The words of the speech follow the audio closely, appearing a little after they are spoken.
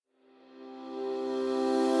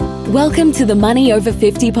Welcome to the Money Over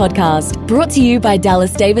 50 podcast, brought to you by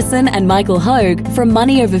Dallas Davison and Michael Hogue from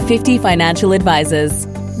Money Over 50 Financial Advisors.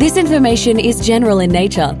 This information is general in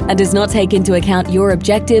nature and does not take into account your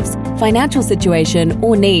objectives, financial situation,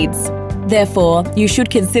 or needs. Therefore, you should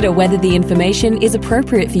consider whether the information is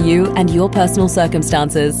appropriate for you and your personal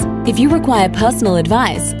circumstances. If you require personal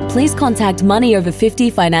advice, please contact Money Over 50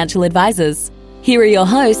 Financial Advisors. Here are your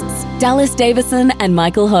hosts, Dallas Davison and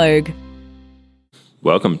Michael Hogue.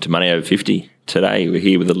 Welcome to Money Over 50. Today we're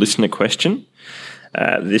here with a listener question.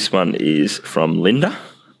 This one is from Linda.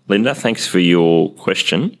 Linda, thanks for your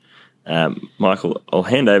question. Michael, I'll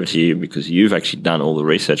hand over to you because you've actually done all the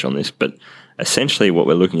research on this, but essentially what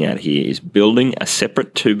we're looking at here is building a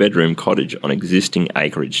separate two-bedroom cottage on existing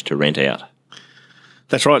acreage to rent out.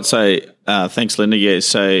 That's right. So thanks, Linda. Yeah,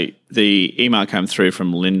 so the email came through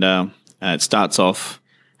from Linda. It starts off,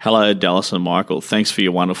 "Hello, Dallas and Michael. Thanks for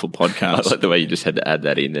your wonderful podcast." I like the way you just had to add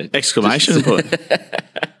that in there. Exclamation point.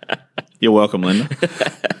 You're welcome, Linda.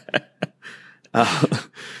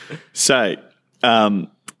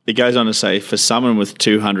 It goes on to say, for someone with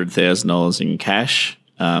 $200,000 in cash,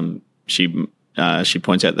 she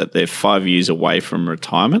points out that they're 5 years away from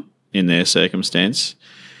retirement in their circumstance,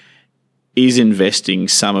 is investing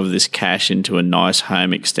some of this cash into a nice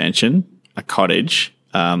home extension, a cottage,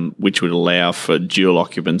 which would allow for dual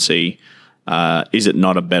occupancy. Is it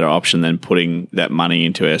not a better option than putting that money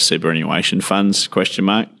into our superannuation funds? ?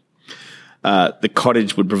 The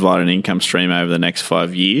cottage would provide an income stream over the next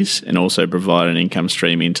 5 years and also provide an income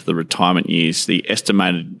stream into the retirement years. The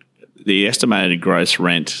estimated gross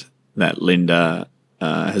rent that Linda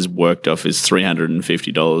has worked off is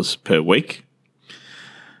 $350 per week.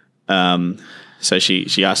 So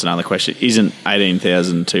she asked another question: isn't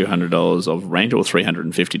 $18,200 of rent or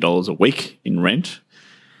 $350 a week in rent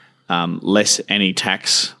less any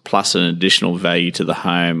tax plus an additional value to the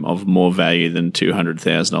home of more value than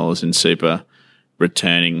 $200,000 in super,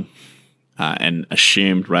 returning an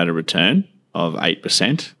assumed rate of return of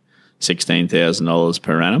 8%, $16,000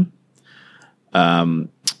 per annum?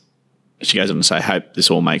 She goes on to say, "Hope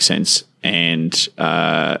this all makes sense, and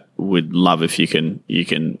would love if you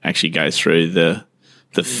can actually go through the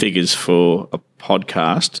figures for a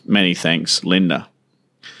podcast. Many thanks, Linda."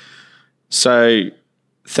 So,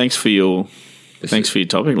 thanks for your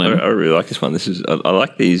topic, Linda. I really like this one. I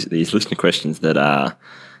like these listener questions that are.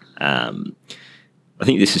 I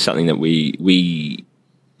think this is something that we.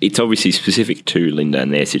 It's obviously specific to Linda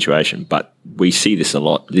and their situation, but we see this a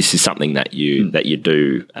lot. This is something that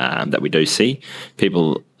we do see.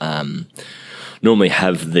 People normally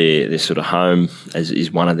have their sort of home as is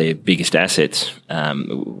one of their biggest assets.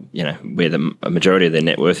 Where a majority of their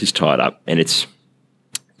net worth is tied up, and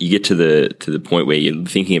you get to the point where you're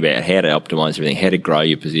thinking about how to optimize everything, how to grow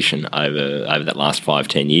your position over that last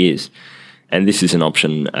 5-10 years, and this is an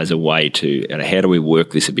option as a way to how do we work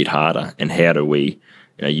this a bit harder, and how do we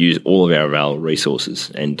use all of our available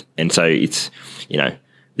resources, and so it's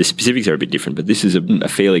the specifics are a bit different, but this is a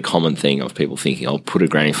fairly common thing of people thinking, I'll put a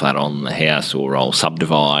granny flat on the house, or I'll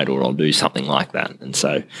subdivide, or I'll do something like that. And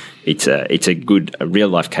so it's a real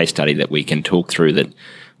life case study that we can talk through, that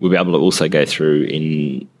we'll be able to also go through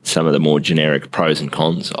in some of the more generic pros and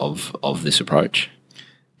cons of this approach.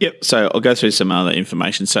 Yep. So I'll go through some other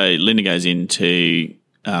information. So Linda goes into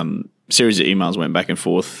series of emails went back and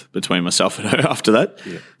forth between myself and her after that.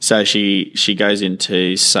 Yeah. So she goes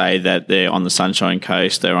into say that they're on the Sunshine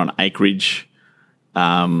Coast, they're on acreage.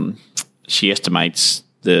 She estimates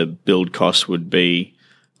the build cost would be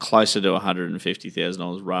closer to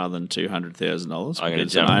 $150,000 rather than $200,000. I'm going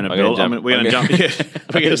to jump. We're going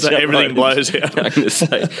to say everything blows out. I'm going to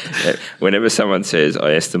say whenever someone says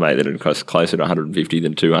I estimate that it costs closer to $150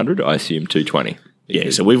 than $200, I assume $220.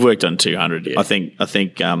 Yeah, so we've worked on 200. Yeah. I think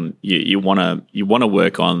you want to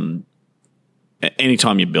work on,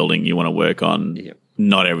 anytime you're building, you want to work on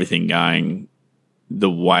not everything going the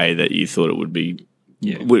way that you thought it would be.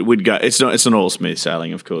 Yeah. Would go. It's not all smooth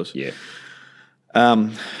sailing, of course. Yeah.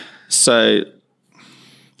 So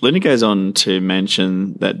Linda goes on to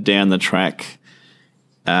mention that down the track,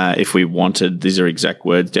 if we wanted, these are exact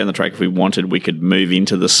words, down the track, if we wanted, we could move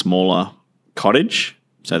into the smaller cottage.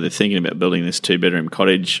 So they're thinking about building this 2-bedroom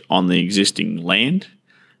cottage on the existing land.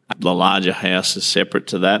 The larger house is separate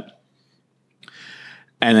to that.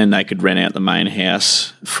 And then they could rent out the main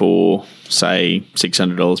house for, say,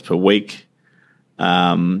 $600 per week.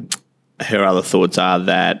 Her other thoughts are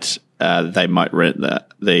that they might rent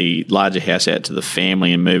the larger house out to the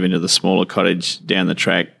family and move into the smaller cottage down the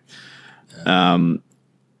track.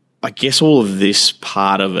 I guess all of this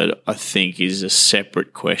part of it, I think, is a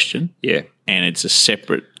separate question. Yeah. And it's a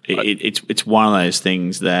separate It's one of those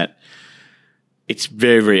things that it's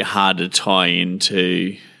very, very hard to tie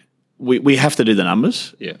into. We have to do the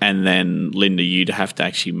numbers, and then Linda, you'd have to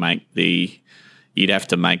actually you'd have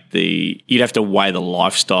to weigh the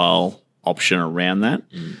lifestyle option around that.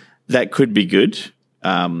 That could be good,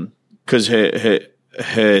 because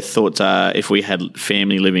her thoughts are, if we had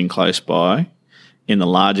family living close by in the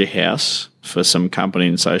larger house for some company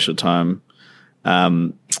and social time,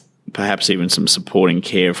 perhaps even some supporting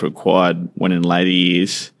care if required when in later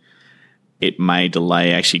years, it may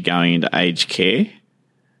delay actually going into aged care.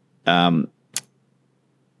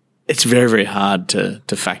 It's very, very hard to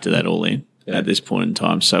factor that all in at this point in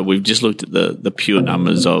time. So we've just looked at the pure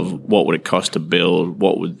numbers of what would it cost to build,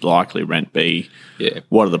 what would likely rent be,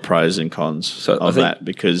 what are the pros and cons of that,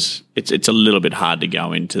 because it's a little bit hard to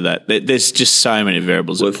go into that. There's just so many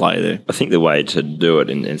variables at play there. I think the way to do it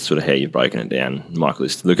and sort of how you've broken it down, Michael,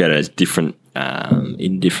 is to look at it as different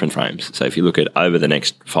in different frames. So if you look at over the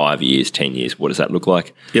next 5 years, 10 years, what does that look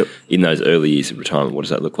like? Yep. In those early years of retirement, what does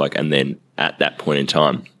that look like? And then at that point in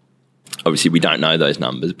time, obviously we don't know those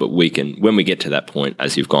numbers, but we can, when we get to that point,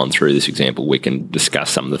 as you've gone through this example, we can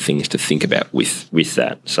discuss some of the things to think about with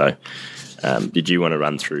that. So did you want to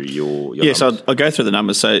run through your Yes, numbers? I'll go through the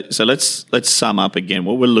numbers. So let's sum up again.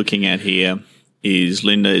 What we're looking at here is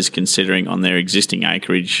Linda is considering on their existing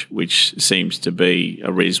acreage, which seems to be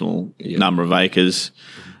a reasonable number of acres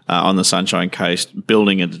on the Sunshine Coast,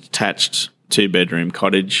 building a detached 2-bedroom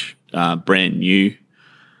cottage, brand new,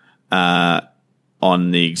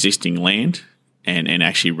 on the existing land and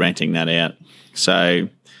actually renting that out. So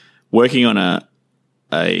working on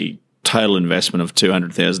a total investment of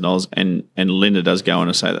 $200,000, and Linda does go on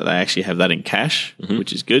to say that they actually have that in cash,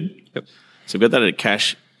 which is good. Yep. So we've got that in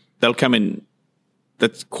cash. They'll come in.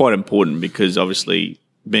 That's quite important because obviously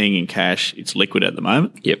being in cash, it's liquid at the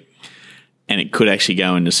moment. Yep. And it could actually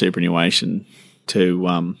go into superannuation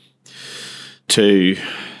to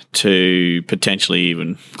potentially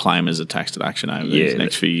even claim as a tax deduction over these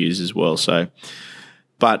next few years as well. So,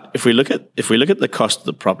 but if we look at the cost of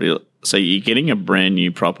the property, so you're getting a brand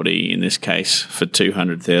new property in this case for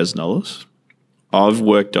 $200,000. I've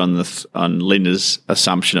worked on Linda's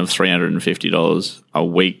assumption of $350 a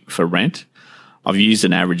week for rent. I've used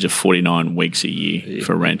an average of 49 weeks a year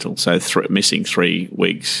for rental, so missing 3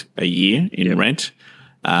 weeks a year in rent.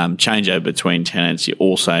 Changeover between tenants. You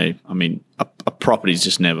also, I mean, a property is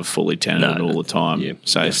just never fully tenanted all the time. Yeah,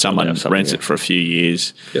 so if someone rents it for a few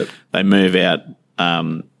years, they move out,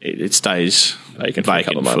 it stays vacant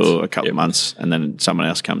for a couple of months, and then someone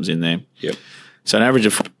else comes in there. Yep. So an average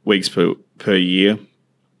of weeks per year,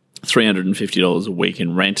 $350 a week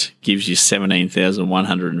in rent gives you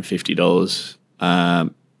 $17,150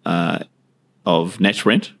 of net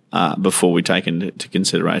rent before we take into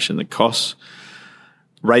consideration the costs.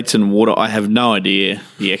 Rates and water, I have no idea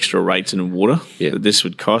the extra rates and water that this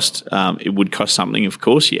would cost. It would cost something, of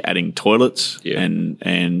course. You're adding toilets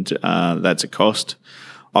and that's a cost.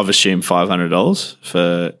 I've assumed $500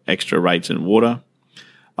 for extra rates and water.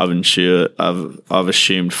 I've assumed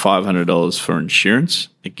 $500 for insurance.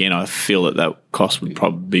 Again, I feel that cost would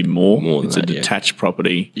probably be more. It's a detached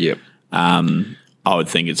property. Yep. I would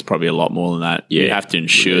think it's probably a lot more than that. You have to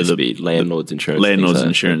insure the landlord's insurance. Landlord's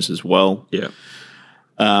insurance as well. Yeah.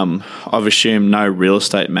 I've assumed no real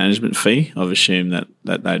estate management fee. I've assumed that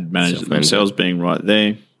they'd manage it themselves, being right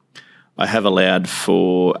there. I have allowed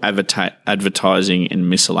for advertising and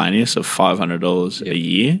miscellaneous of $500 a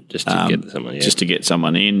year. Just to get someone in. Just to get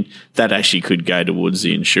someone in. That actually could go towards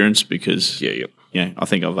the insurance because I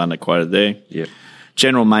think I've underquoted there. Yep.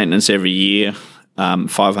 General maintenance every year,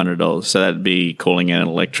 $500. So that'd be calling out an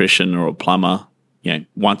electrician or a plumber,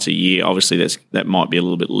 once a year. Obviously that might be a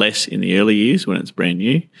little bit less in the early years when it's brand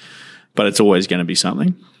new, but it's always going to be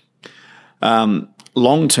something.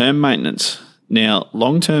 Long-term maintenance. Now,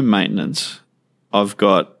 long-term maintenance, I've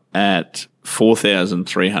got at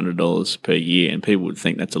 $4,300 per year, and people would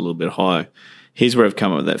think that's a little bit high. Here's where I've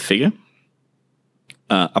come up with that figure.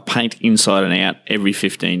 A paint inside and out every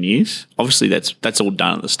 15 years. Obviously, that's all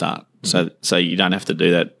done at the start, so you don't have to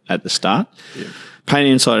do that at the start. Yeah. Paint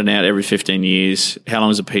inside and out every 15 years. How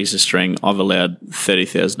long is a piece of string? I've allowed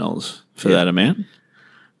 $30,000 for that amount.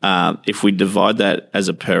 If we divide that as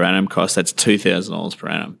a per annum cost, that's $2,000 per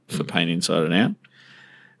annum for paint inside and out.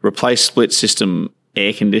 Replace split system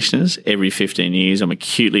air conditioners every 15 years. I'm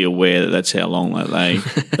acutely aware that that's how long that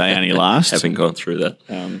they only last. Haven't gone through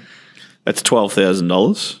that. That's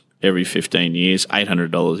 $12,000 every 15 years,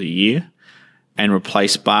 $800 a year. And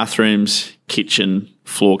replace bathrooms, kitchen,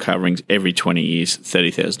 floor coverings every 20 years,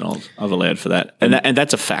 $30,000. I've allowed for that. And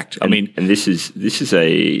that's a fact. And this is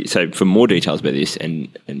a, so for more details about this,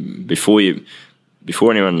 and before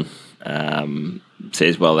anyone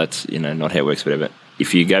says, well, that's, not how it works, whatever.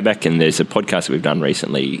 If you go back, and there's a podcast that we've done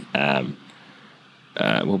recently,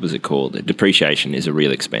 what was it called? Depreciation is a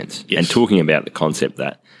real expense. Yes. And talking about the concept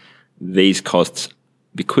that these costs,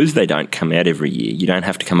 because they don't come out every year, you don't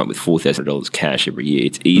have to come up with $4,000 cash every year.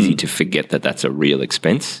 It's easy to forget that that's a real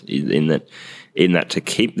expense. In that to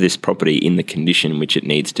keep this property in the condition in which it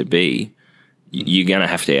needs to be, you're going to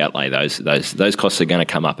have to outlay those costs are going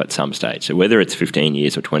to come up at some stage. So whether it's 15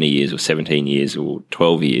 years or 20 years or 17 years or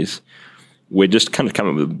 12 years, we're just kind of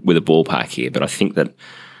coming up with a ballpark here. But I think that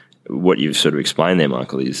what you've sort of explained there,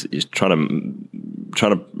 Michael, is trying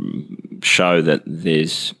to show that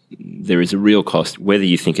there is a real cost, whether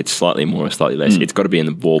you think it's slightly more or slightly less. It's got to be in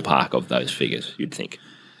the ballpark of those figures, you'd think.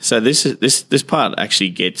 So this part actually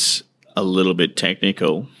gets a little bit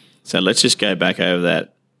technical. So let's just go back over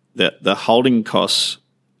that. The holding costs,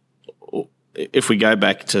 if we go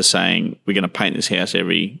back to saying we're going to paint this house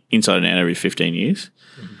inside and out every 15 years,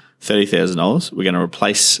 $30,000. We're going to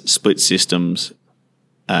replace split systems,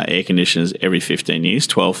 air conditioners every 15 years,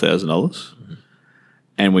 $12,000.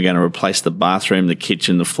 And we're going to replace the bathroom, the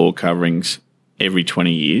kitchen, the floor coverings every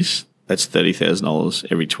 20 years. That's $30,000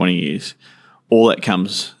 every 20 years. All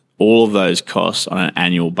of those costs on an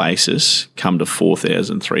annual basis come to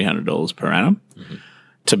 $4,300 per annum.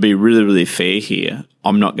 To be really, really fair here,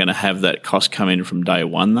 I'm not going to have that cost come in from day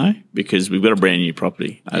one, though, because we've got a brand new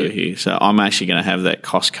property over here. So I'm actually going to have that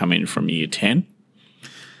cost come in from year 10.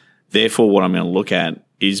 Therefore, what I'm going to look at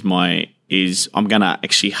is I'm going to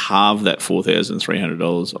actually halve that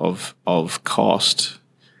 $4,300 of cost,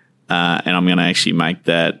 and I'm going to actually make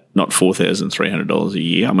that not $4,300 a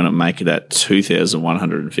year. I'm going to make that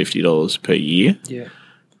 $2,150 per year. Yeah.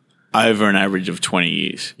 Over an average of 20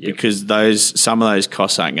 years, because some of those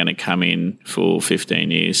costs aren't going to come in for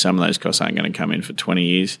 15 years. Some of those costs aren't going to come in for 20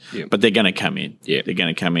 years, but they're going to come in. They're going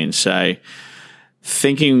to come in. So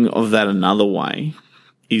thinking of that another way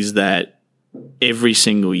is that every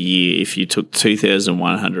single year, if you took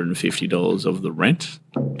 $2,150 of the rent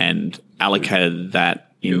and allocated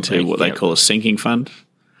that into what they call a sinking fund,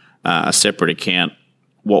 a separate account,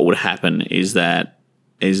 what would happen is that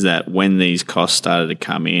when these costs started to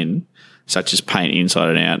come in, such as paint inside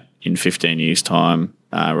and out in 15 years' time,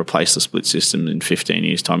 replace the split system in 15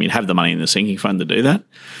 years' time, you'd have the money in the sinking fund to do that.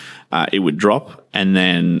 It would drop, and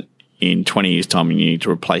then in 20 years' time, you need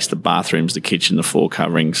to replace the bathrooms, the kitchen, the floor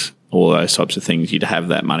coverings, all those types of things. You'd have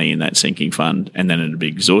that money in that sinking fund, and then it would be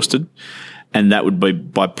exhausted. And that would be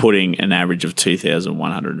by putting an average of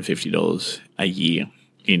 $2,150 a year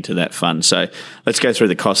into that fund. So let's go through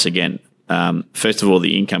the costs again. First of all,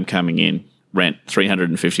 the income coming in, rent,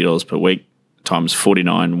 $350 per week times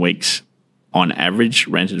 49 weeks on average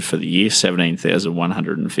rented for the year,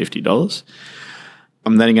 $17,150.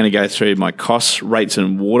 I'm then going to go through my costs, rates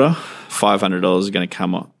and water. $500 is going to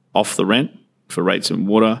come off the rent for rates and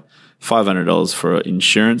water, $500 for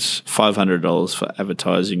insurance, $500 for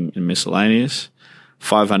advertising and miscellaneous,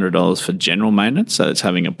 $500 for general maintenance, so that's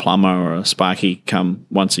having a plumber or a sparky come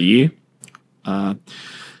once a year.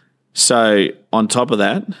 So on top of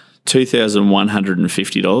that,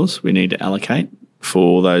 $2,150 we need to allocate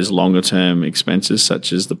for those longer term expenses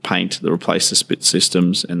such as the paint, the replace the split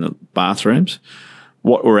systems and the bathrooms.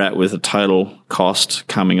 What we're at with a total cost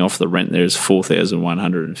coming off the rent there is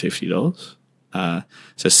 $4,150. So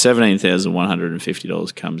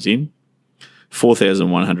 $17,150 comes in.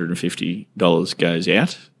 $4,150 goes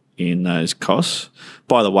out in those costs.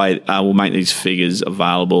 By the way, we'll make these figures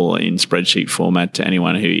available in spreadsheet format to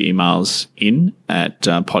anyone who emails in at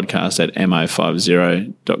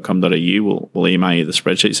podcast@mo50.com.au. We'll email you the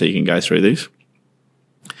spreadsheet so you can go through these.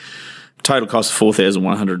 Total cost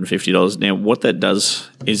 $4,150. Now, what that does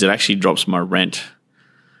is it actually drops my rent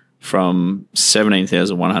from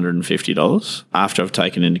 $17,150 after I've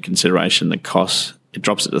taken into consideration the costs. It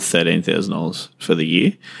drops it to $13,000 for the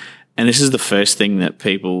year. And this is the first thing that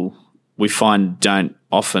we find don't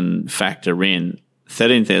often factor in.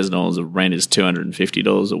 $13,000 of rent is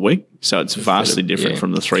 $250 a week, so it's vastly different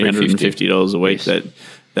from the $350 a week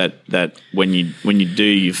that when you do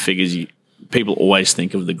your figures, people always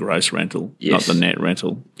think of the gross rental, not the net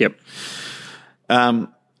rental. Yep.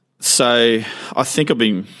 So I think I've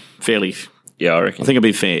been fairly. Yeah, I reckon. I think I've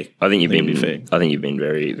been fair. I think you've been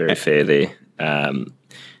very, very fair there.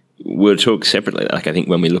 We'll talk separately. Like I think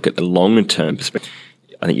when we look at the longer term perspective,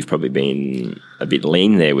 I think you've probably been a bit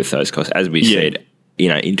lean there with those costs. As we said,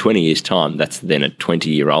 in 20 years' time, that's then a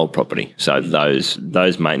 20-year-old property. So those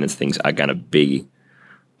maintenance things are going to be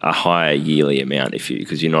a higher yearly amount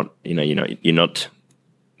because you're not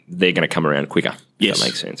they're going to come around quicker. Yes. If that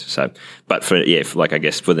makes sense. So, but for I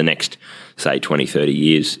guess for the next, say, 20, 30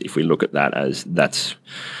 years, if we look at that that's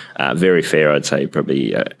very fair, I'd say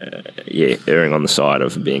probably, erring on the side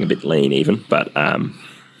of being a bit lean even, but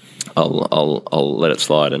I'll let it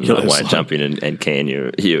slide and I won't jump in and can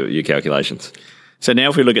your calculations. So now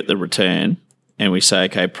if we look at the return and we say,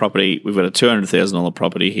 okay, property, we've got a $200,000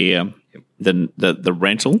 property here, then the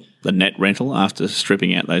rental, the net rental after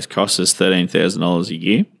stripping out those costs is $13,000 a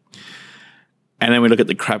year. And then we look at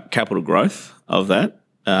the capital growth of that.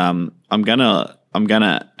 I'm gonna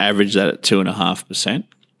average that at 2.5%.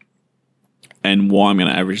 And why I'm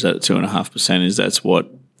going to average that at 2.5% is that's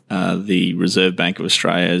what the Reserve Bank of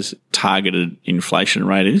Australia's targeted inflation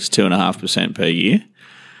rate is, 2.5% per year.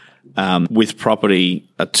 With property,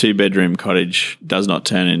 a 2-bedroom cottage does not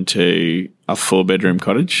turn into a 4-bedroom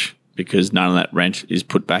cottage because none of that rent is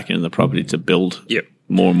put back into the property to build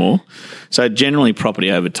more and more. So generally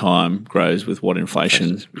property over time grows with what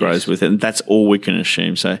inflation grows with, and that's all we can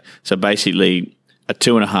assume. So basically a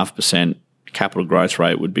 2.5% capital growth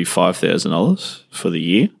rate would be $5,000 for the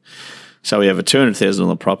year. So we have a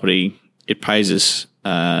 $200,000 property. It pays us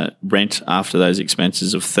rent after those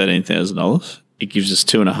expenses of $13,000. It gives us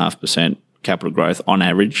 2.5% capital growth on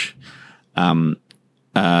average. We're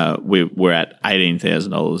at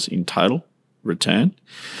 $18,000 in total return.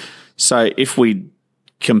 So if we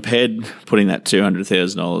compared putting that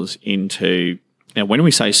 $200,000 into, now when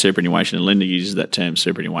we say superannuation, and Linda uses that term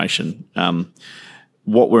superannuation,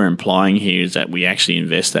 what we're implying here is that we actually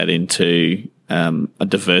invest that into a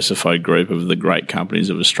diversified group of the great companies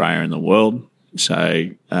of Australia and the world. So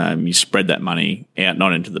you spread that money out,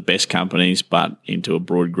 not into the best companies, but into a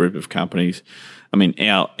broad group of companies. I mean,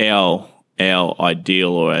 our ideal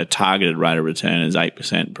or our targeted rate of return is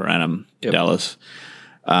 8% per annum, Dallas.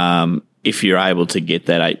 If you're able to get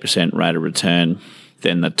that 8% rate of return,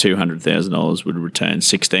 then the $200,000 would return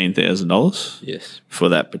 $16,000 for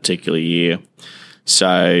that particular year.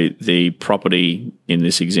 So the property in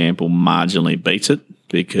this example marginally beats it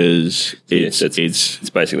because it's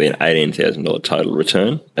basically an $18,000 total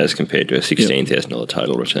return as compared to a $16,000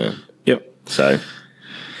 total return. Yep. So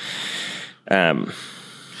so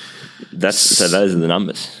those are the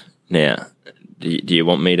numbers. Now, do you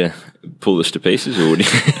want me to pull this to pieces, or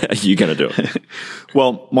are you going to do it?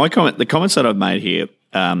 Well, the comments that I've made here.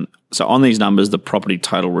 So on these numbers, the property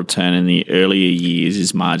total return in the earlier years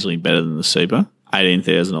is marginally better than the super,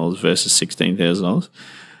 $18,000 versus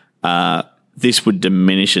 $16,000. This would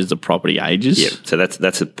diminish as the property ages. Yeah, so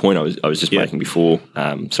that's a point I was just making before.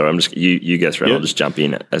 Sorry, I'm just you go through. I'll just jump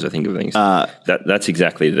in as I think of things. That's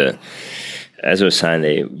exactly as I was saying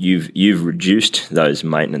there. You've reduced those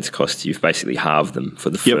maintenance costs. You've basically halved them for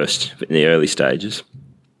the first in the early stages.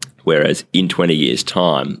 Whereas in 20 years'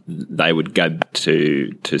 time, they would go back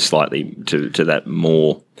to slightly to that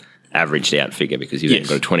more averaged out figure because you've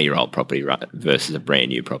got a 20-year-old property versus a brand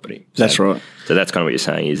new property. That's right. So that's kind of what you're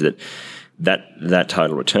saying is that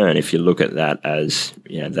total return, if you look at that as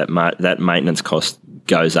that maintenance cost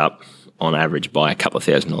goes up on average by a couple of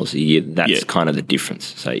 $1,000s a year, that's kind of the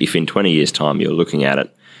difference. So if in 20 years' time you're looking at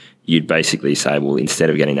it, you'd basically say, well,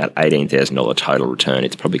 instead of getting that $18,000 total return,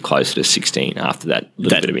 it's probably closer to 16 after that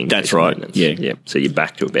little bit of increase. That's right. Yeah. So you're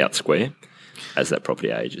back to about square as that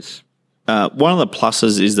property ages. One of the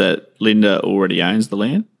pluses is that Linda already owns the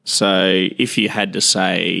land. So if you had to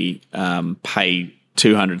say pay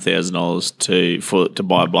 $200,000 to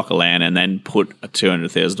buy a block of land and then put a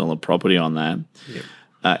 $200,000 property on that,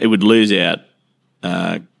 it would lose out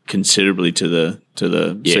considerably to the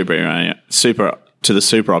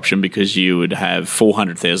super option because you would have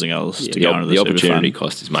 $400,000 to go into the super opportunity fund.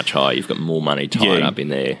 cost is much higher. You've got more money tied up in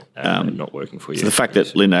there not working for you. So the fact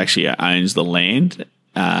that Linda actually owns the land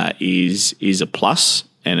is a plus,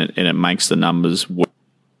 and it makes the numbers work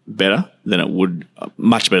much better than it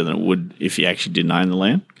would if you actually didn't own the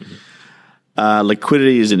land. Mm-hmm.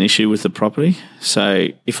 Liquidity is an issue with the property. So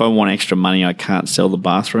if I want extra money, I can't sell the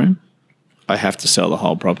bathroom. I have to sell the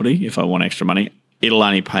whole property if I want extra money. It'll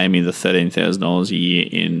only pay me the $13,000 a year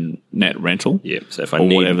in net rental. Yeah. So if I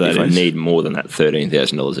need more than that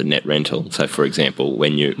 $13,000 of net rental, so for example,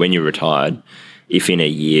 when you're retired, if in a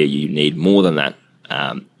year you need more than that,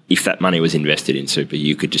 if that money was invested in super,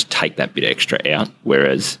 you could just take that bit extra out.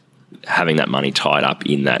 Whereas having that money tied up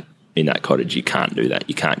in that cottage, you can't do that.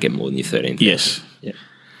 You can't get more than your $13,000. Yes.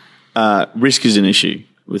 Yeah. Risk is an issue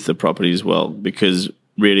with the property as well because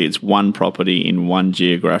really it's one property in one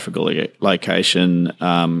geographical location.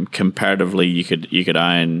 Comparatively, you could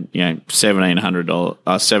own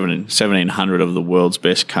 1,700 of the world's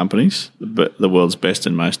best companies, the world's best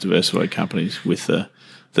and most diversified companies with the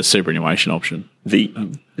superannuation option.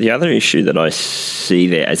 The other issue that I see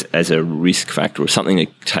there as a risk factor or something to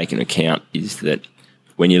take into account is that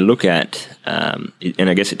when you look at, and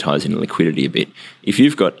I guess it ties into liquidity a bit, if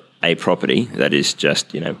you've got a property that is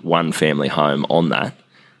just one family home on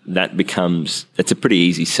that's a pretty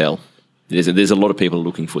easy sell. There's a lot of people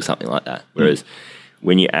looking for something like that. Whereas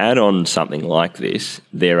when you add on something like this,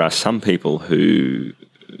 there are going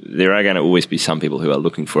to always be some people who are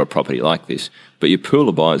looking for a property like this, but your pool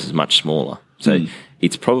of buyers is much smaller. So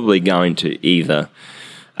it's probably going to either,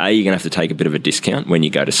 you're going to have to take a bit of a discount when you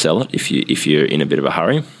go to sell it if you're in a bit of a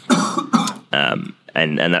hurry.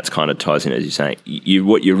 And that's kind of ties in, as you're saying.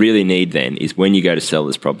 What you really need then is when you go to sell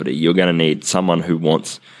this property, you're going to need someone who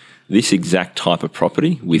wants this exact type of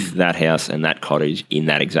property with that house and that cottage in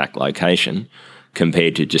that exact location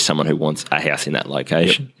compared to just someone who wants a house in that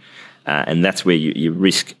location. Yep. And that's where you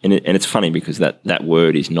risk. And it's funny because that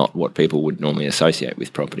word is not what people would normally associate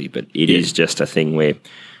with property, but it is just a thing where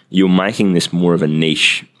you're making this more of a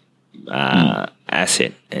niche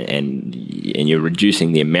asset and you're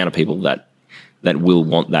reducing the amount of people that will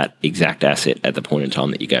want that exact asset at the point in time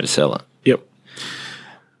that you go to sell it. Yep.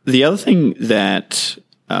 The other thing that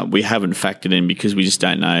we haven't factored in because we just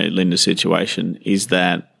don't know Linda's situation is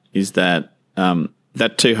that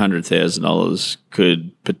that $200,000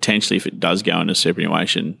 could potentially, if it does go into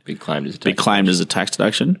superannuation, be claimed as a tax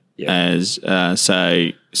deduction. Yep.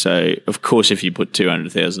 So of course, if you put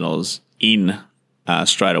 $200,000 in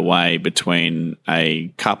straight away between a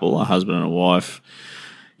couple, a husband and a wife,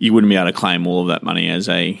 you wouldn't be able to claim all of that money as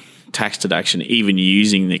a tax deduction, even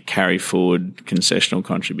using the carry forward concessional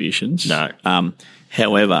contributions. No.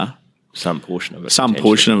 However, some portion of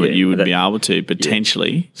it you would be able to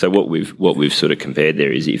potentially. Yeah. So what we've sort of compared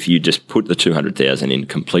there is if you just put the $200,000 in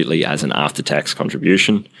completely as an after tax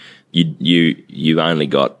contribution, you only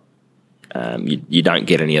got you don't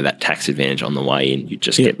get any of that tax advantage on the way in. You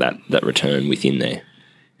just get that return within there.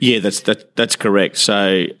 Yeah, that's correct.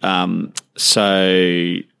 So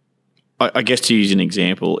I guess to use an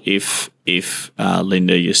example, if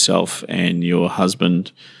Linda, yourself, and your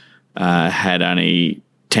husband had only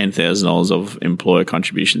 $10,000 of employer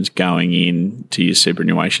contributions going in to your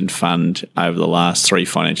superannuation fund over the last 3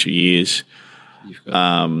 financial years,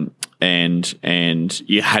 and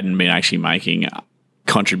you hadn't been actually making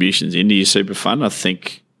contributions into your super fund, I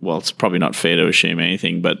think. Well, it's probably not fair to assume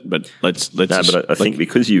anything, but let's. No, but I think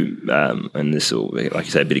because you and this will, like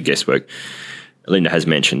you say, a bit of guesswork. Linda has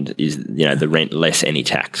mentioned is the rent less any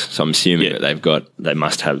tax. So I'm assuming that they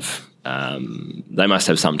must have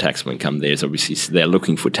some taxable income. There's obviously they're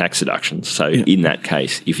looking for tax deductions. So in that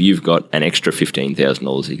case, if you've got an extra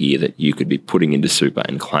 $15,000 a year that you could be putting into super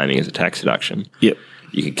and claiming as a tax deduction, you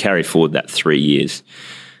could carry forward that 3 years.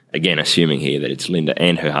 Again, assuming here that it's Linda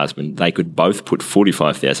and her husband, they could both put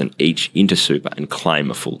 $45,000 each into super and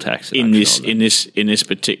claim a full tax deduction. Using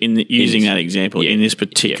that example, in this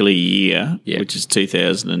particular year, which is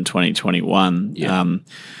 2020-21,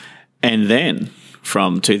 and then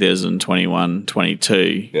from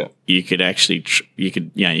 2021-22, you could actually you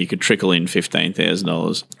could trickle in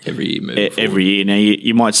 $15,000 every year. Every year. Now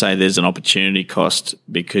you might say there's an opportunity cost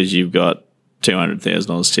because you've got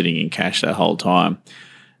 $200,000 sitting in cash that whole time.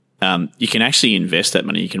 You can actually invest that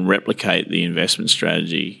money. You can replicate the investment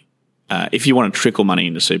strategy. If you want to trickle money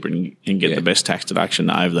into super and get the best tax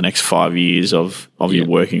deduction over the next 5 years of your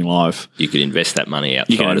working life, you could invest that money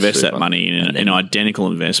outside. You can invest that money in an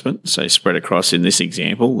identical investment, so spread across, in this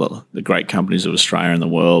example, the great companies of Australia and the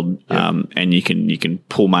world, and you can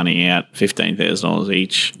pull money out, $15,000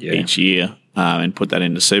 each year, and put that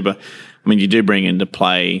into super. I mean, you do bring into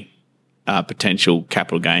play potential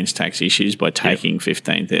capital gains tax issues by taking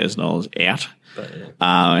 $15,000 out.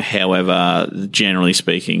 However, generally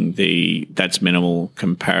speaking, that's minimal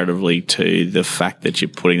comparatively to the fact that you're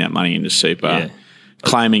putting that money into super,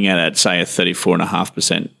 claiming it at, say, a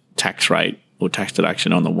 34.5% tax rate or tax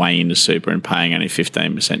deduction on the way into super and paying only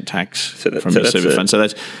 15% tax from your super fund. So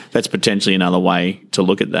that's potentially another way to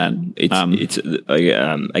look at that.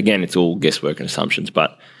 Again, it's all guesswork and assumptions,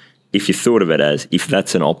 but if you thought of it as if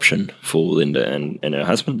that's an option for Linda and her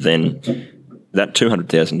husband, then that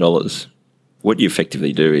 $200,000, what you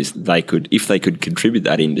effectively do is if they could contribute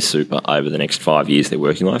that into super over the next 5 years of their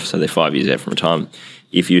working life, so they're 5 years out from retirement,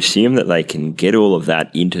 if you assume that they can get all of that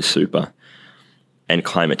into super and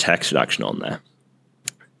claim a tax deduction on that,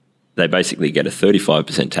 they basically get a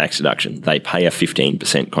 35% tax deduction. They pay a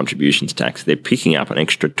 15% contributions tax. They're picking up an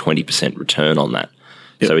extra 20% return on that.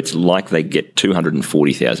 Yep. So it's like they get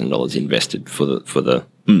 $240,000 invested for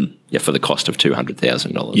the cost of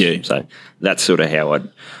 $200,000. Yeah. So that's sort of how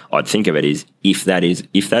I'd think of it. Is if that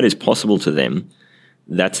is possible to them,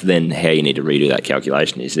 that's then how you need to redo that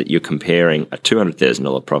calculation. Is that you're comparing a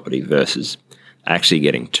 $200,000 property versus actually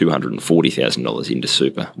getting $240,000 into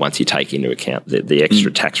super once you take into account the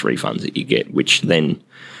extra tax refunds that you get, which then,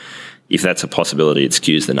 if that's a possibility, it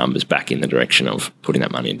skews the numbers back in the direction of putting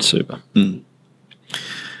that money into super.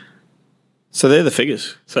 So they're the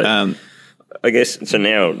figures. So I guess, so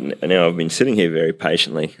now I've been sitting here very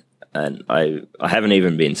patiently, and I haven't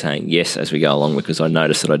even been saying yes as we go along, because I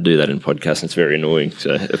notice that I do that in podcasts and it's very annoying,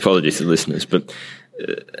 so apologies to listeners. But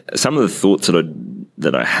some of the thoughts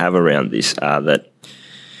that I have around this are that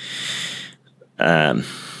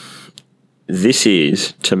this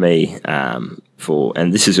is, to me, and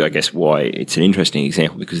this is, I guess, why it's an interesting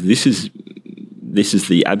example, because this is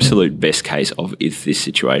the absolute best case of if this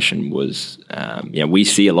situation was, we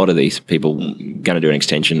see a lot of these people going to do an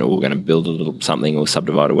extension or going to build a little something or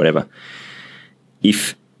subdivide or whatever.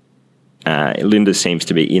 If Linda seems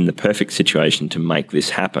to be in the perfect situation to make this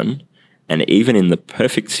happen, and even in the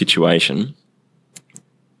perfect situation,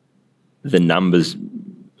 the numbers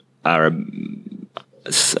are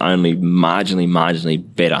only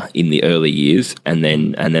marginally better in the early years, and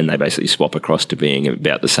then they basically swap across to being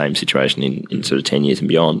about the same situation in sort of 10 years and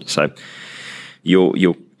beyond. So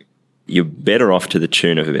you're better off to the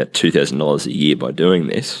tune of about $2,000 a year by doing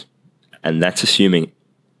this, and that's assuming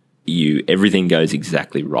everything goes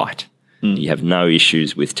exactly right. You have no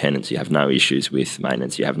issues with tenants, you have no issues with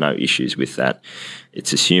maintenance, you have no issues with that.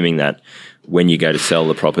 It's assuming that when you go to sell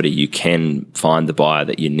the property, you can find the buyer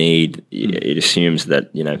that you need. It assumes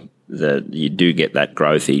that that you do get that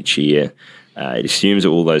growth each year. It assumes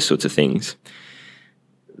all those sorts of things.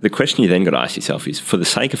 The question you then got to ask yourself is, for the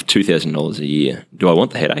sake of $2,000 a year, do I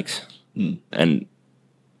want the headaches? And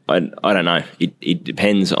I don't know. It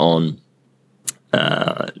depends on.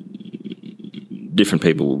 Different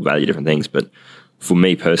people value different things, but for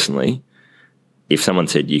me personally, if someone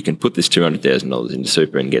said you can put this $200,000 into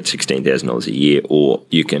super and get $16,000 a year, or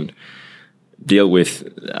you can deal with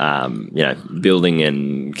building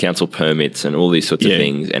and council permits and all these sorts of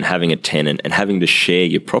things, and having a tenant and having to share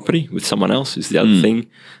your property with someone else is the other thing.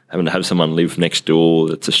 Having to have someone live next door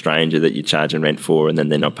that's a stranger that you're charging rent for, and then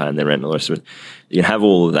they're not paying their rent and all the rest of it. You can have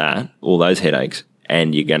all of that, all those headaches,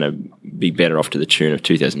 and you're going to be better off to the tune of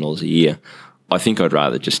 $2,000 a year. I think I'd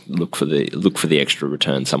rather just look for the extra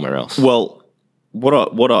return somewhere else. Well,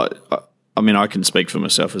 I can speak for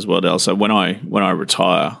myself as well, Dale. So when I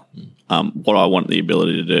retire, what I want the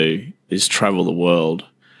ability to do is travel the world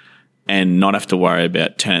and not have to worry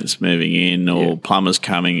about tenants moving in or plumbers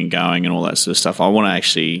coming and going and all that sort of stuff. I want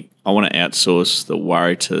to outsource the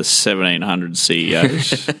worry to the 1,700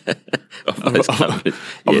 CEOs of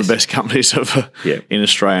the best companies in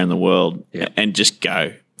Australia and the world, and just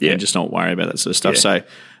go. And just not worry about that sort of stuff. So,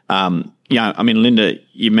 Linda,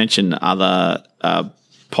 you mentioned other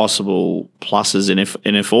possible pluses, and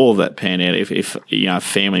if all of that pan out, if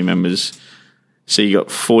family members, so you got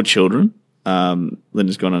 4 children.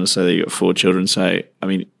 Linda's gone on to say that you got 4 children. So,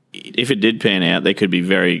 if it did pan out, there could be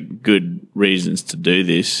very good reasons to do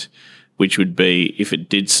this, which would be if it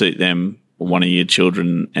did suit them, one of your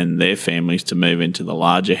children and their families, to move into the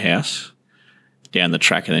larger house down the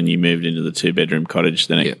track, and then you moved into the 2-bedroom cottage,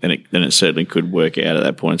 then it certainly could work out at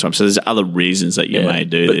that point in time. So there's other reasons that you may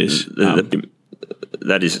do this.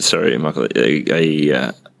 That is, sorry, Michael,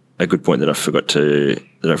 a good point that I forgot to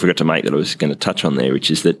make, that I was going to touch on there,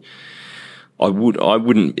 which is that I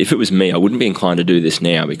wouldn't, if it was me, I wouldn't be inclined to do this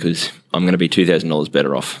now, because I'm going to be $2,000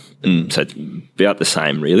 better off. So it's about the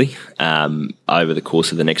same, really, over the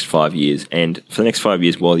course of the next 5 years. And for the next 5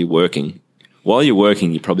 years, while you're working,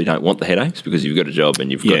 you probably don't want the headaches, because you've got a job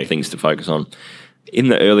and you've got things to focus on. In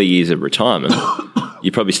the early years of retirement,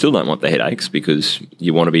 you probably still don't want the headaches, because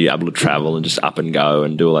you want to be able to travel and just up and go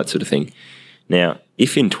and do all that sort of thing. Now,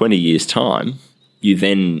 if in 20 years' time, it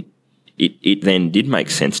then did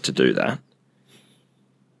make sense to do that,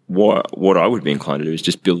 what I would be inclined to do is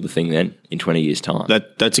just build the thing then in 20 years' time.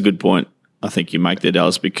 That's a good point I think you make there,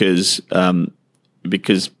 Dallas, because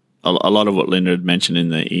a lot of what Linda had mentioned in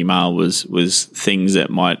the email was things that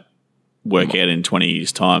might work out in 20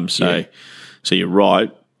 years' time. So you're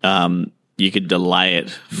right. You could delay it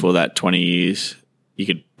for that 20 years. You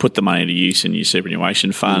could put the money to use in your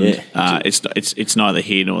superannuation fund. It's neither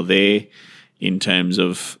here nor there. in terms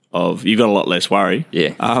of you've got a lot less worry.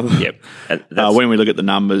 Yeah. Yep. When we look at the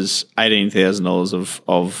numbers, $18,000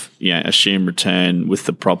 of assumed return with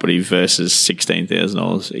the property versus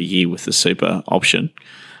 $16,000 a year with the super option.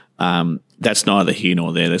 That's neither here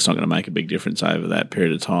nor there. That's not going to make a big difference over that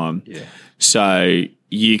period of time. Yeah. So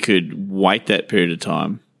you could wait that period of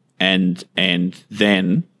time, and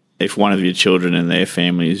then if one of your children and their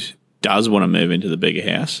families does want to move into the bigger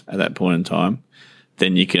house at that point in time,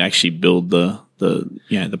 then you can actually build the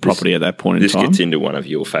property at that point in time. This gets into one of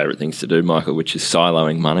your favourite things to do, Michael, which is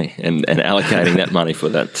siloing money and allocating that money for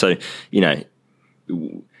that. So, you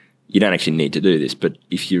don't actually need to do this, but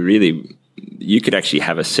if you could actually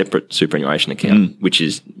have a separate superannuation account, which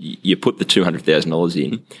is you put the $200,000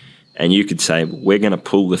 in, and you could say, we're going to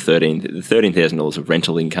pull the $13,000 of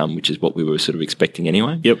rental income, which is what we were sort of expecting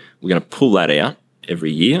anyway. Yep. We're going to pull that out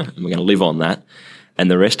every year, and we're going to live on that. And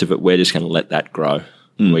the rest of it, we're just going to let that grow.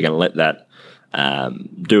 We're going to let that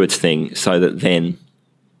do its thing, so that then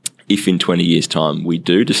if in 20 years' time we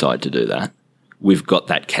do decide to do that, we've got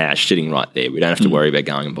that cash sitting right there. We don't have to worry about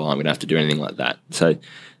going and buying. We don't have to do anything like that. So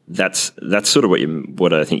that's sort of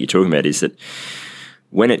what I think you're talking about, is that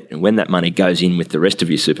when that money goes in with the rest of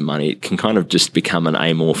your super money, it can kind of just become an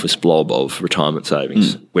amorphous blob of retirement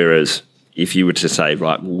savings. Whereas if you were to say,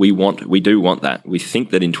 right, we do want that. We think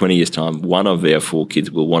that in 20 years' time, one of our 4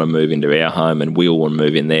 kids will want to move into our home and we'll want to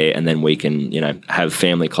move in there, and then we can, have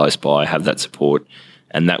family close by, have that support,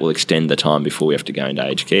 and that will extend the time before we have to go into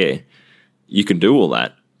aged care. You can do all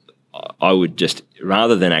that. I would just,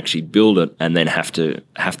 rather than actually build it and then have to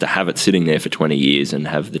have it sitting there for 20 years and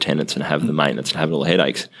have the tenants and have the maintenance and have all the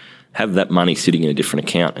headaches, have that money sitting in a different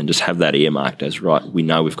account and just have that earmarked as, right, we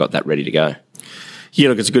know we've got that ready to go. Yeah,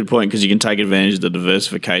 look, it's a good point, because you can take advantage of the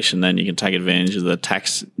diversification, then you can take advantage of the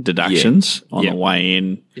tax deductions on the way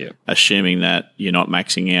in, assuming that you're not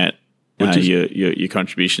maxing out your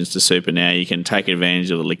contributions to super now. You can take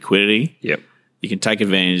advantage of the liquidity. Yep. You can take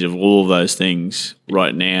advantage of all of those things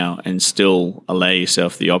right now and still allow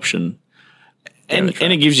yourself the option. And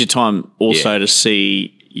it gives you time also to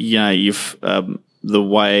see, the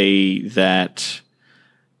way that,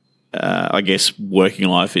 I guess, working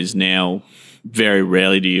life is now. Very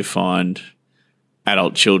rarely do you find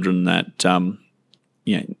adult children that,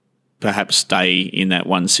 perhaps stay in that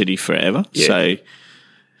one city forever. Yeah. So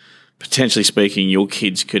potentially speaking, your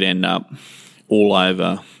kids could end up all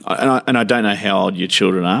over. And I don't know how old your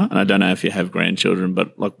children are, and I don't know if you have grandchildren,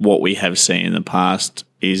 but like what we have seen in the past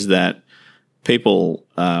is that people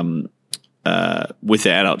with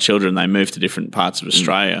their adult children, they move to different parts of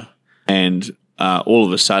Australia, and all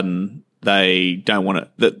of a sudden they don't want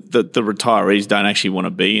to. The retirees don't actually want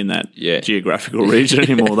to be in that geographical region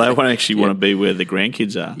anymore. They won't actually want to be where the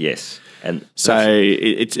grandkids are. Yes. And so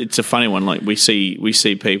it's a funny one. Like we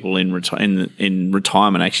see people in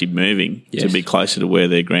retirement actually moving to be closer to where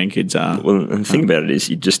their grandkids are. Well, and the thing about it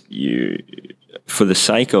is, you for the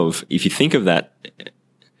sake of, if you think of that,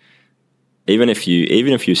 even if you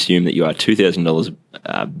assume that you are $2,000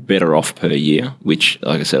 better off per year, which,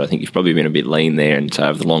 like I said, I think you've probably been a bit lean there, and so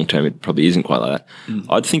over the long term, it probably isn't quite like that.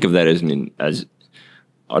 I'd think of that as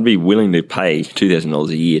I'd be willing to pay $2,000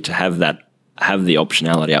 a year to have the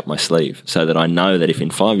optionality up my sleeve, so that I know that if in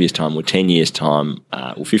 5 years' time or 10 years' time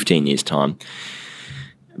or 15 years' time,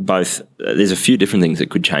 there's a few different things that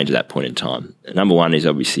could change at that point in time. Number one is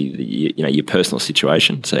obviously your personal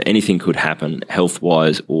situation. So anything could happen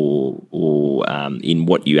health-wise or in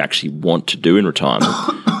what you actually want to do in retirement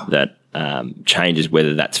that changes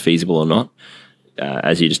whether that's feasible or not.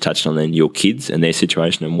 As you just touched on, then your kids and their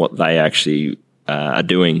situation and what they actually are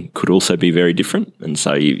doing could also be very different, and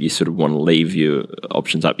so you sort of want to leave your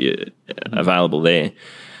options up available there.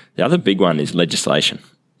 The other big one is legislation.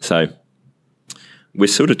 So we're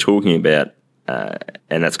sort of talking about,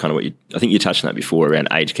 and that's kind of what I think you touched on that before around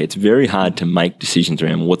aged care. It's very hard to make decisions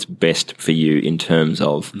around what's best for you in terms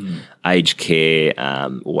of aged care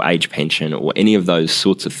or age pension or any of those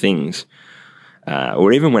sorts of things,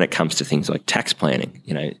 or even when it comes to things like tax planning.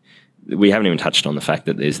 We haven't even touched on the fact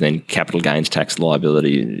that there's then capital gains tax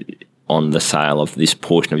liability on the sale of this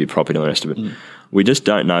portion of your property and the rest of it. We just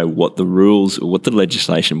don't know what the rules or what the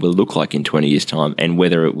legislation will look like in 20 years' time, and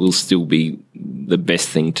whether it will still be the best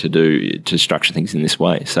thing to do to structure things in this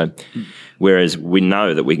way. So whereas we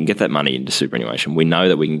know that we can get that money into superannuation, we know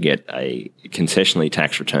that we can get a concessionally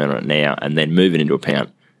tax return on it now and then move it into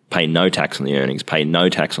account, pay no tax on the earnings, pay no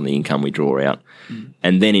tax on the income we draw out.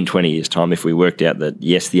 And then in 20 years' time, if we worked out that,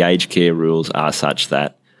 yes, the aged care rules are such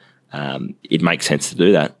that it makes sense to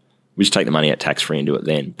do that, we just take the money out tax-free and do it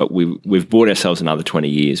then. But we've bought ourselves another 20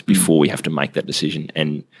 years before we have to make that decision.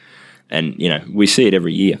 And And, we see it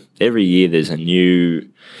every year. Every year there's a new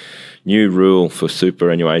rule for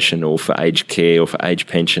superannuation or for aged care or for age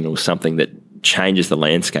pension or something that changes the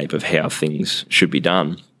landscape of how things should be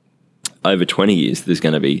done. Over 20 years, there's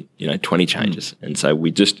going to be, 20 changes. And so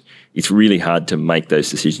it's really hard to make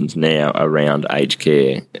those decisions now around aged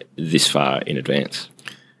care this far in advance.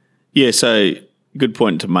 Yeah, so good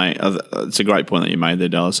point to make. It's a great point that you made there,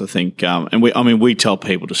 Dallas. I think, and we tell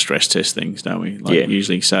people to stress test things, don't we?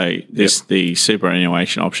 Usually say the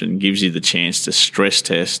superannuation option gives you the chance to stress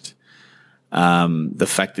test the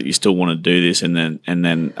fact that you still want to do this, and then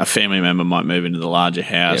a family member might move into the larger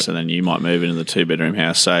house, and then you might move into the 2-bedroom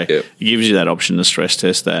house. So it gives you that option to stress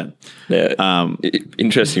test that. Yeah,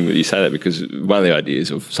 interesting that you say that, because one of the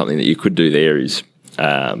ideas of something that you could do there is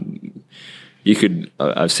you could.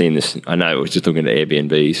 I've seen this. I know I was just looking at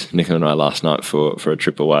Airbnbs, Nicola and I, last night for a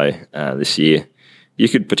trip away this year. You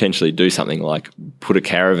could potentially do something like put a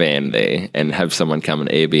caravan there and have someone come and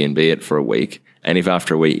Airbnb it for a week. And if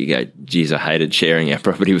after a week you go, geez, I hated sharing our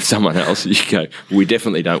property with someone else, you go, we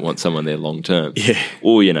definitely don't want someone there long term. Yeah.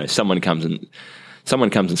 Or, someone comes and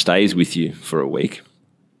stays with you for a week.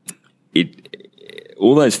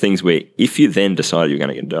 All those things where if you then decided you're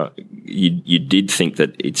going to get you did think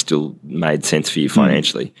that it still made sense for you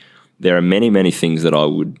financially. There are many, many things that I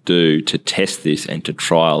would do to test this and to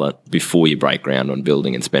trial it before you break ground on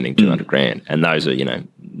building and spending $200,000. And those are,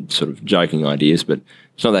 sort of joking ideas, but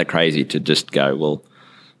it's not that crazy to just go, well,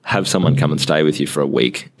 have someone come and stay with you for a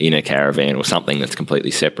week in a caravan or something that's completely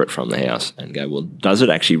separate from the house, and go, well, does it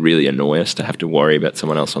actually really annoy us to have to worry about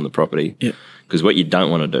someone else on the property? Because what you don't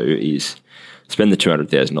want to do is spend the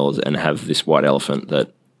 $200,000 and have this white elephant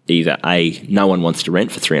that either A, no one wants to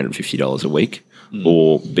rent for $350 a week,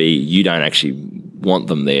 or B, you don't actually want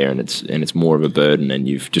them there, and it's more of a burden, and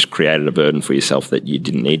you've just created a burden for yourself that you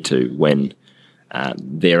didn't need to, when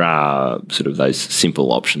there are sort of those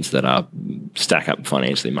simple options that are stack up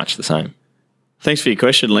financially much the same. Thanks for your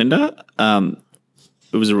question, Linda. It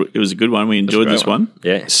was a good one. We enjoyed this one.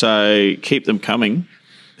 Yeah. So keep them coming.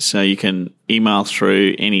 So you can email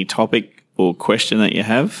through any topic or question that you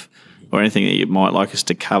have, or anything that you might like us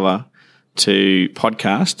to cover, to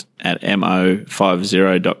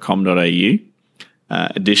podcast@mo50.com.au.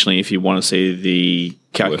 Additionally, if you want to see the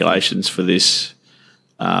calculations for this,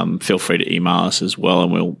 feel free to email us as well,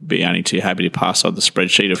 and we'll be only too happy to pass on the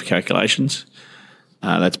spreadsheet of calculations.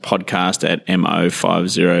 That's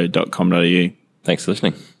podcast@mo50.com.au. Thanks for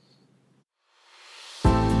listening.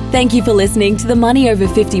 Thank you for listening to the Money Over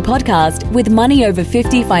 50 podcast with Money Over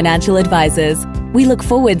 50 Financial Advisors. We look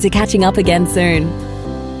forward to catching up again soon.